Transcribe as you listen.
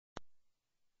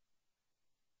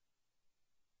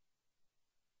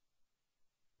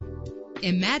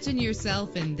Imagine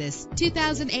yourself in this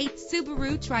 2008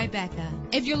 Subaru Tribeca.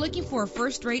 If you're looking for a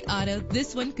first-rate auto,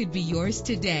 this one could be yours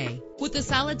today. With a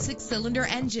solid 6-cylinder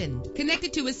engine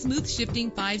connected to a smooth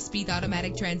shifting 5-speed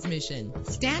automatic transmission.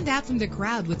 Stand out from the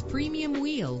crowd with premium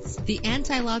wheels. The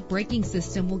anti-lock braking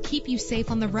system will keep you safe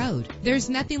on the road. There's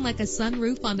nothing like a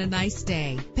sunroof on a nice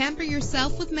day. Pamper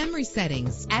yourself with memory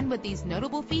settings. And with these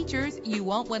notable features, you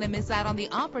won't want to miss out on the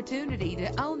opportunity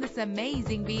to own this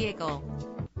amazing vehicle.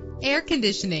 Air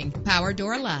conditioning, power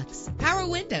door locks, power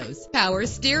windows, power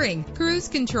steering, cruise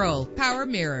control, power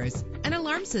mirrors, an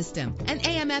alarm system, an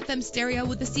AM/FM stereo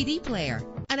with a CD player,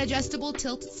 an adjustable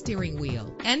tilt steering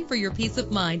wheel. And for your peace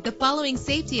of mind, the following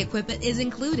safety equipment is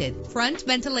included: front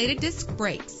ventilated disc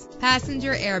brakes,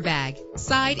 passenger airbag,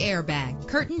 side airbag,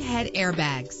 curtain head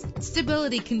airbags,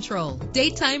 stability control,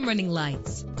 daytime running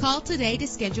lights. Call today to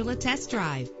schedule a test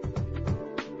drive.